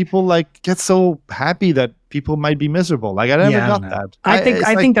seeing people like get so happy that people might be miserable. Like I never got that.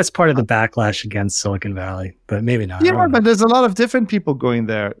 I think that's part of the backlash against Silicon Valley, but maybe not. Yeah, but there's a lot of different people going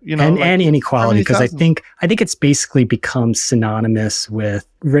there, and inequality, because I think it's basically become synonymous with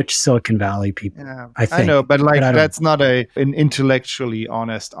rich Silicon Valley people. Yeah, I know, but like that's not an intellectually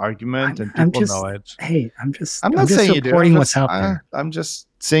honest argument, and people know it. Hey, I'm not saying supporting what's out there. I'm just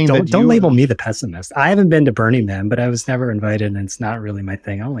saying don't label me the pessimist. I haven't been to Burning Man, but I was never invited, and it's not really my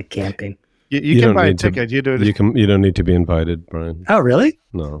thing. I don't like camping. You can buy a ticket. You do it. You don't need to be invited, Brian. Oh, really?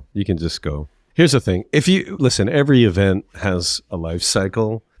 No, you can just go. Here's the thing. If you listen, every event has a life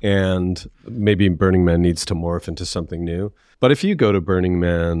cycle, and maybe Burning Man needs to morph into something new. But if you go to Burning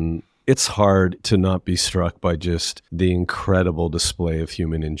Man, it's hard to not be struck by just the incredible display of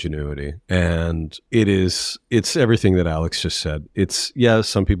human ingenuity. And it's everything that Alex just said.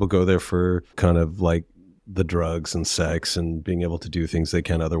 Some people go there for kind of like the drugs and sex and being able to do things they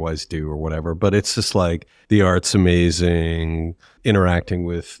can't otherwise do or whatever. But it's just like the art's amazing, interacting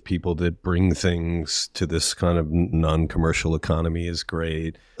with people that bring things to this kind of non-commercial economy is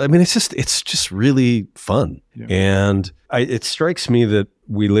great. I mean, it's just really fun. Yeah. And it strikes me that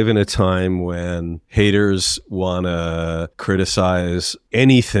we live in a time when haters want to criticize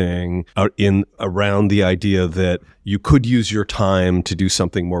anything around the idea that you could use your time to do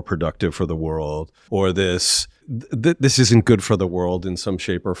something more productive for the world, or this isn't good for the world in some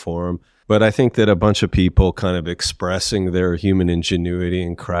shape or form. But I think that a bunch of people kind of expressing their human ingenuity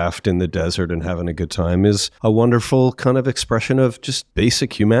and craft in the desert and having a good time is a wonderful kind of expression of just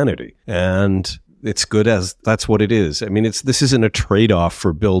basic humanity. And it's good as that's what it is. I mean, this isn't a trade-off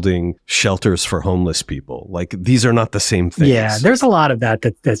for building shelters for homeless people. Like, these are not the same things. Yeah, there's a lot of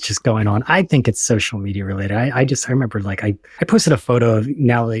that's just going on. I think it's social media related. I remember like I posted a photo of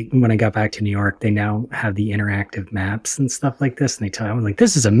now, like, when I got back to New York, they now have the interactive maps and stuff like this. And they tell me, I'm like,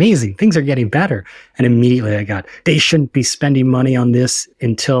 this is amazing. Things are getting better. And immediately they shouldn't be spending money on this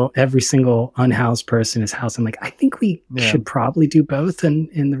until every single unhoused person is housed. I'm like, I think we should probably do both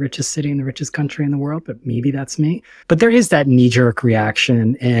in the richest city in the richest country in the world, but maybe that's me. But there is that knee-jerk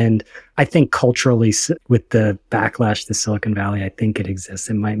reaction, and I think culturally, with the backlash to Silicon Valley, I think it exists.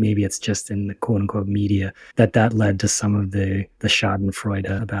 Maybe it's just in the quote-unquote media that led to some of the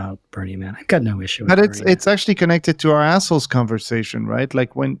schadenfreude about Burning Man. I've got no issue with it. But it's actually connected to our assholes conversation, right?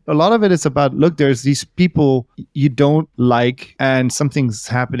 Like, when a lot of it is about, look, there's these people you don't like and something's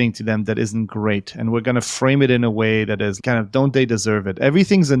happening to them that isn't great, and we're going to frame it in a way that is kind of, don't they deserve it?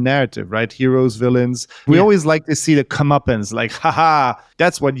 Everything's a narrative, right? Heroes, villains. We always like to see the comeuppance, like, haha,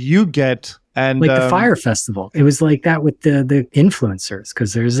 that's what you get. And like the Fire Festival, it was like that with the influencers,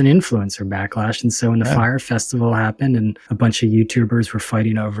 because there's an influencer backlash. And so when the Fire Festival happened and a bunch of YouTubers were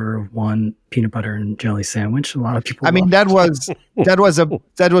fighting over one peanut butter and jelly sandwich, a lot of people. I mean, that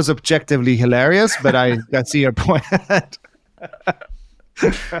was objectively hilarious, but I see your point.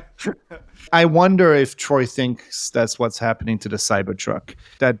 I wonder if Troy thinks that's what's happening to the Cybertruck,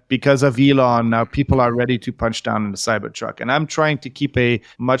 that because of Elon, now people are ready to punch down on the Cybertruck. And I'm trying to keep a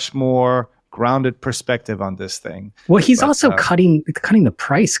much more grounded perspective on this thing. Well, he's also cutting the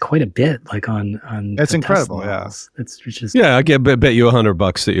price quite a bit, like on that's incredible. Tesla. Yeah, it's just I bet you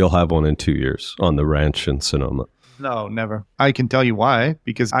 $100 that you'll have one in 2 years on the ranch in Sonoma. No, never. I can tell you why.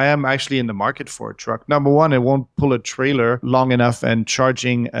 Because I am actually in the market for a truck. Number one, it won't pull a trailer long enough, and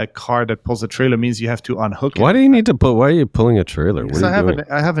charging a car that pulls a trailer means you have to unhook it. Why do you need to put? Why are you pulling a trailer? What Because are you doing?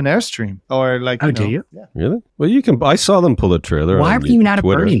 I have an Airstream, or like. Oh, do you? Yeah. Really? Well, you can. I saw them pull a trailer. Why on were you not a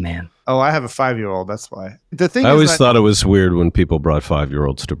Twitter. Burning Man? Oh, I have a 5-year-old. That's why. The thing I is, always that- thought it was weird when people brought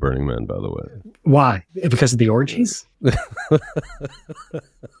 5-year-olds to Burning Man. By the way, Why? Because of the orgies?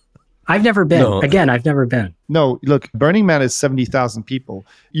 I've never been. No. Again, I've never been. No, look, Burning Man is 70,000 people.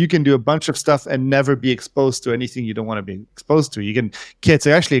 You can do a bunch of stuff and never be exposed to anything you don't want to be exposed to. Kids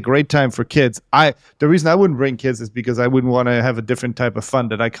are actually a great time for kids. The reason I wouldn't bring kids is because I wouldn't want to have a different type of fun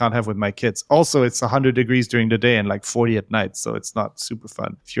that I can't have with my kids. Also, it's 100 degrees during the day and like 40 at night. So it's not super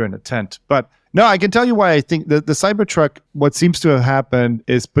fun if you're in a tent. But no, I can tell you why I think the Cybertruck, what seems to have happened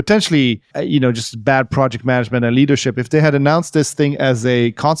is potentially, just bad project management and leadership. If they had announced this thing as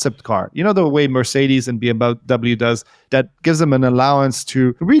a concept car, the way Mercedes and BMW does, that gives them an allowance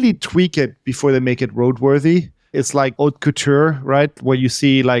to really tweak it before they make it roadworthy. It's like haute couture, right? Where you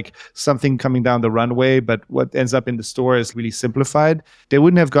see like something coming down the runway, but what ends up in the store is really simplified. They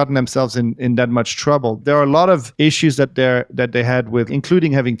wouldn't have gotten themselves in that much trouble. There are a lot of issues that they had with,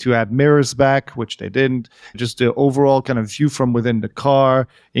 including having to add mirrors back, which they didn't. Just the overall kind of view from within the car,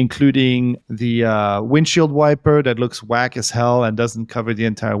 including the windshield wiper that looks whack as hell and doesn't cover the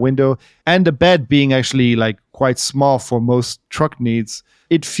entire window, and the bed being actually like quite small for most truck needs.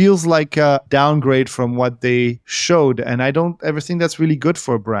 It feels like a downgrade from what they showed. And I don't ever think that's really good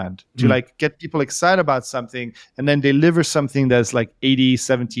for a brand to like get people excited about something and then deliver something that's like 80,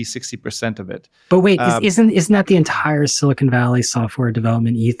 70, 60% of it. But wait, isn't that the entire Silicon Valley software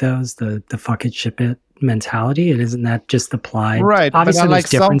development ethos, the fuck it, ship it mentality? And isn't that just applied? Right. Obviously, But there's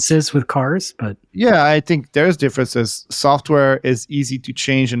differences with cars, but yeah, I think there's differences. Software is easy to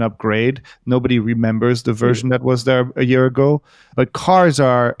change and upgrade. Nobody remembers the version that was there a year ago. But cars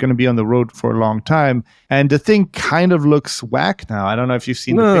are going to be on the road for a long time. And the thing kind of looks whack now. I don't know if you've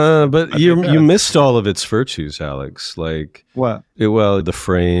seen the no, but you does. missed all of its virtues, Alex. Like what? The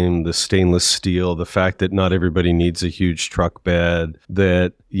frame, the stainless steel, the fact that not everybody needs a huge truck bed.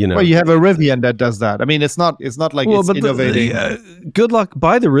 That Well, you have a Rivian that does that. I mean, it's not like it's innovating. Good luck.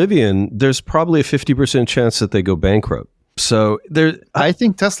 Buy the Rivian. There's probably a 50% chance that they go bankrupt. So I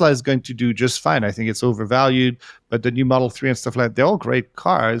think Tesla is going to do just fine. I think it's overvalued, but the new Model 3 and stuff like that, they're all great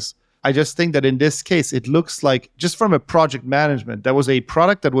cars. I just think that in this case, it looks like, just from a project management, there was a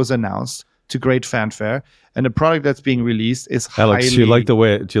product that was announced to great fanfare, and the product that's being released is Alex, do you like the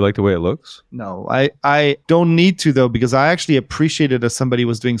way it looks? No, I don't need to, though, because I actually appreciated that somebody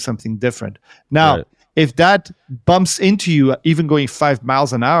was doing something different. Now, Right. If that bumps into you, even going 5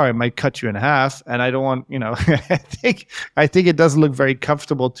 miles an hour, it might cut you in half. And I don't want, I think it doesn't look very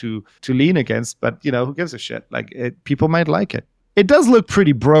comfortable to lean against, but who gives a shit? Like people might like it. It does look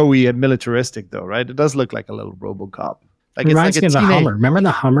pretty bro-y and militaristic though, right? It does look like a little RoboCop. Like it reminds me of the Hummer. Remember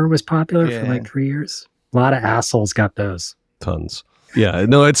the Hummer was popular for Yeah. like 3 years? A lot of assholes got those. Tons. Yeah,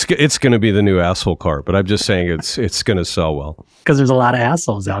 no, it's going to be the new asshole car, but I'm just saying it's going to sell well. Because there's a lot of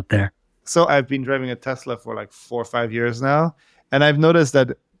assholes out there. So I've been driving a Tesla for like 4 or 5 years now, and I've noticed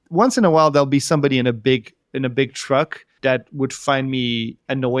that once in a while there'll be somebody in a big truck that would find me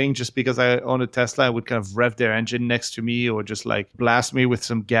annoying just because I own a Tesla. I would kind of rev their engine next to me or just like blast me with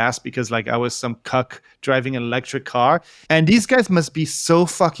some gas because like I was some cuck driving an electric car. And these guys must be so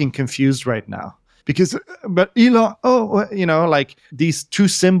fucking confused right now. Because, but Elon, like these two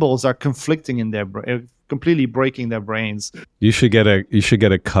symbols are conflicting in their brain, completely breaking their brains. You should get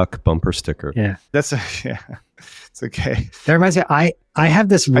a cuck bumper sticker. Yeah. It's okay. That reminds me, I have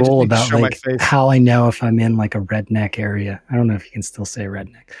this I just rule need to about show my like face. how I know if I'm in like a redneck area. I don't know if you can still say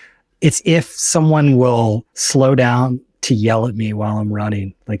redneck. It's if someone will slow down to yell at me while I'm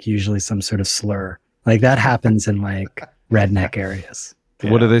running, like usually some sort of slur. Like that happens in like redneck areas.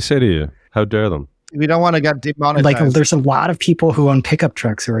 What do they say to you? How dare them? We don't want to get demonetized. Like there's a lot of people who own pickup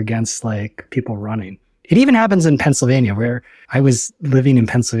trucks who are against like people running. It even happens in Pennsylvania, where I was living in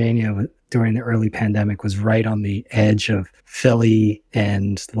Pennsylvania during the early pandemic, was right on the edge of Philly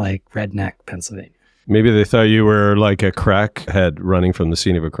and like redneck Pennsylvania. Maybe they thought you were like a crackhead running from the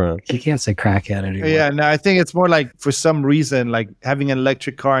scene of a crime. You can't say crackhead anymore. Yeah, no, I think it's more like for some reason, like having an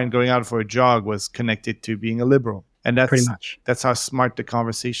electric car and going out for a jog was connected to being a liberal. And that's Pretty much. That's how smart the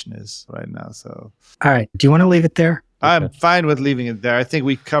conversation is right now. So All right. Do you want to leave it there? I'm fine with leaving it there. I think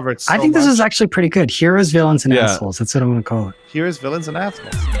we covered so I think this much. is actually pretty good. Heroes, villains, and Yeah. assholes. That's what I'm going to call it. Here's villains and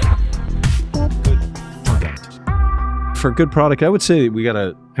assholes. For a good product, I would say we got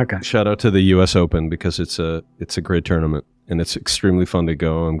to Okay. shout out to the U.S. Open because it's a great tournament and it's extremely fun to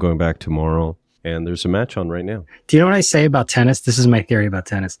go. I'm going back tomorrow. and there's a match on right now. Do you know what I say about tennis? This is my theory about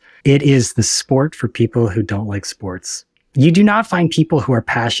tennis. It is the sport for people who don't like sports. You do not find people who are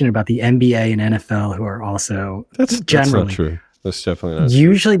passionate about the NBA and NFL who are also That's generally. not true. That's definitely not true.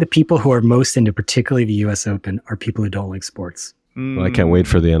 Usually the people who are most into particularly the US Open are people who don't like sports. Well, I can't wait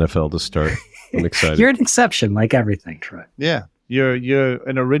for the NFL to start. I'm excited. You're an exception, like everything, Troy. Yeah, you're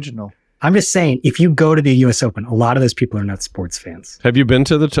an original. I'm just saying, if you go to the US Open, a lot of those people are not sports fans. Have you been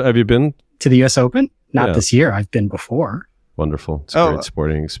to To the US Open? Not Yeah. this year. I've been before. Wonderful. It's a great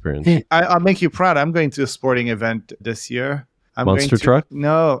sporting experience. Yeah. I'll make you proud. I'm going to a sporting event this year. I'm Monster going to, truck?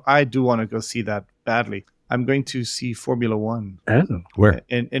 No, I do want to go see that badly. I'm going to see Formula One Oh, Where?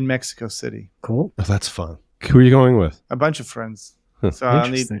 in Mexico City. cool. Oh, that's fun. Who are you going with? A bunch of friends. Huh. So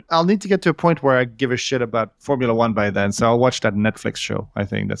Interesting. I'll need to get to a point where I give a shit about Formula One by then. So I'll watch that Netflix show. I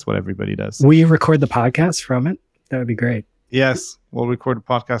think that's what everybody does. Will you record the podcast from it? That would be great. Yes, we'll record a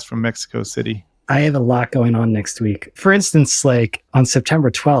podcast from Mexico City. I have a lot going on next week. For instance, like on September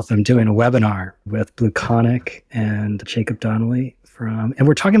 12th, I'm doing a webinar with Blue Conic and Jacob Donnelly and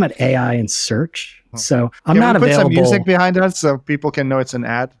we're talking about AI and search. So I'm Can not we put available. some music behind us so people can know it's an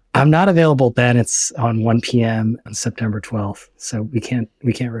ad? I'm not available then. It's on 1 p.m. on September 12th. So we can't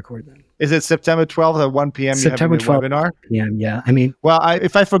record then. Is it September 12th at 1 p.m. September you have a 12th. webinar? Yeah. I mean, Well,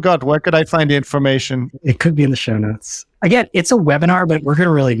 if I forgot, where could I find the information? it could be in the show notes. Again, it's a webinar, but we're going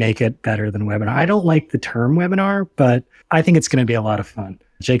to really make it better than webinar. I don't like the term webinar, but I think it's going to be a lot of fun.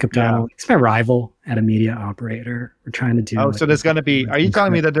 Jacob Donnelly, he's my rival at a media operator. We're trying to do. Oh, so there's going to be, are you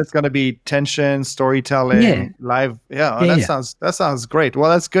telling me that there's going to be tension, storytelling, Yeah. live? Yeah, Yeah. That sounds great.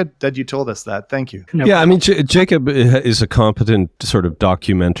 Well, that's good that you told us that. Thank you. No, Yeah, I mean, Jacob is a competent sort of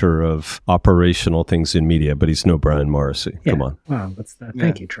documenter of operational things in media, but he's no Brian Morrissey. yeah. Come on. Wow, that's that. Yeah.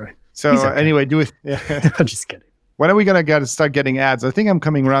 Thank you, Troy. So He's okay. anyway, do it. Yeah. I'm just kidding. When are we going to start getting ads? I think I'm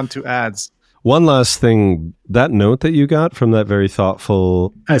coming around to ads. One last thing, that note that you got from that very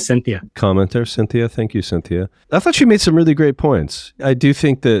thoughtful Cynthia. commenter, Cynthia. Thank you, Cynthia. I thought she made some really great points. I do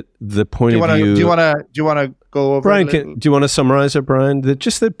think that the point of view. Do you want to go over? Brian, a little? do you want to summarize it, Brian?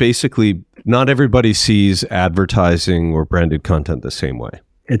 That basically not everybody sees advertising or branded content the same way.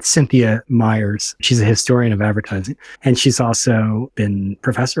 It's Cynthia Myers. She's a historian of advertising, and she's also been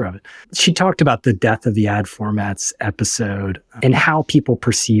professor of it. She talked about the death of the ad formats episode and how people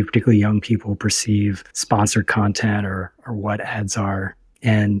perceive, particularly young people perceive sponsored content or what ads are.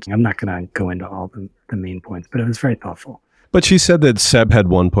 And I'm not going to go into all the main points, but it was very thoughtful. But she said that Seb had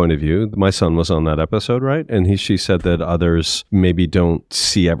one point of view. My son was on that episode, right? And she said that others maybe don't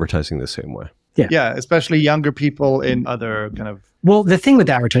see advertising the same way. Yeah, especially younger people in other kind of. Well, the thing with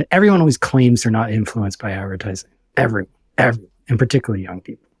advertising, everyone always claims they're not influenced by advertising. Everyone, and particularly young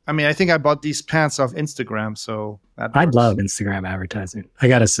people. I mean, I think I bought these pants off Instagram, so that I'd works. love Instagram advertising. I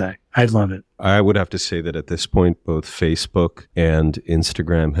got to say, I'd love it. I would have to say that at this point, both Facebook and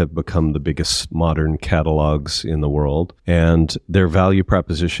Instagram have become the biggest modern catalogs in the world, and their value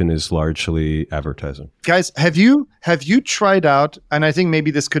proposition is largely advertising. Guys, have you tried out? And I think maybe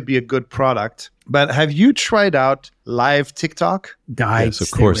this could be a good product. But have you tried out live TikTok? Yes,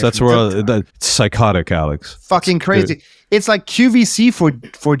 of course. That's where that's psychotic, Alex. Fucking crazy. It's like QVC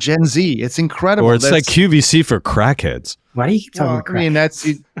for Gen Z. It's incredible. Or it's like QVC for crackheads. Why do you keep talking Well, about crack? I mean, that's.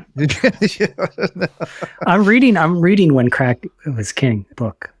 I'm reading When Crack Was King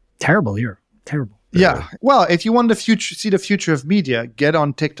book. Terrible year. Terrible. Yeah. Well, if you want to see the future of media, get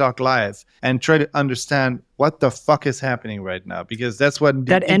on TikTok Live and try to understand what the fuck is happening right now, because that's what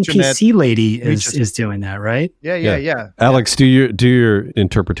That the internet. NPC lady reaches- is doing that, right? Yeah. Alex, do your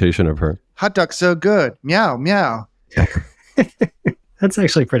interpretation of her. Hot dog so good. Meow meow. That's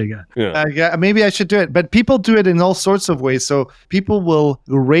actually pretty good. Yeah. Maybe I should do it, but people do it in all sorts of ways. So people will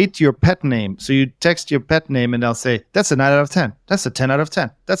rate your pet name. So you text your pet name and they'll say, that's a 9 out of 10. That's a 10 out of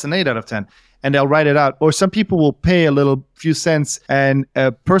 10. That's an 8 out of 10. And they'll write it out. Or some people will pay a few cents and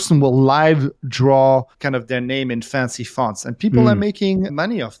a person will live draw kind of their name in fancy fonts. And people are making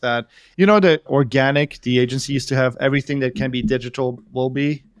money off that. You know, the Organic, the agency used to have everything that can be digital will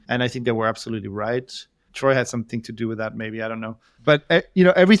be. And I think they were absolutely right. Troy had something to do with that, maybe. I don't know. But,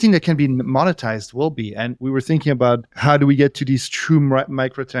 everything that can be monetized will be. And we were thinking about how do we get to these true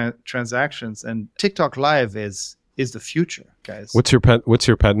microtransactions. And TikTok Live is the future, guys. What's your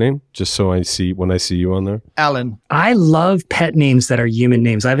pet name? Just so I see when I see you on there. Alan. I love pet names that are human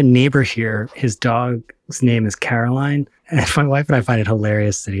names. I have a neighbor here. His dog's name is Caroline. And my wife and I find it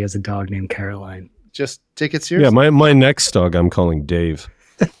hilarious that he has a dog named Caroline. Just take it seriously. Yeah, my next dog I'm calling Dave.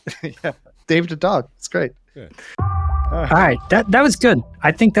 Yeah. Dave the dog. It's great. All right. That was good.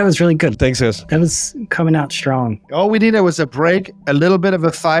 I think that was really good. Thanks, guys. That was coming out strong. All we needed was a break, a little bit of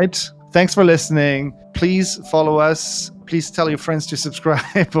a fight Thanks for listening. Please follow us. Please tell your friends to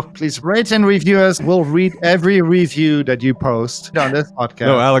subscribe. Please rate and review us. We'll read every review that you post on this podcast.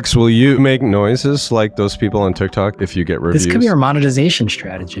 No, Alex, will you make noises like those people on TikTok if you get reviews? This could be our monetization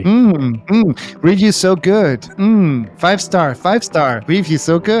strategy. Review so good. 5-star. Review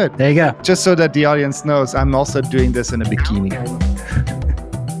so good. There you go. Just so that the audience knows, I'm also doing this in a bikini.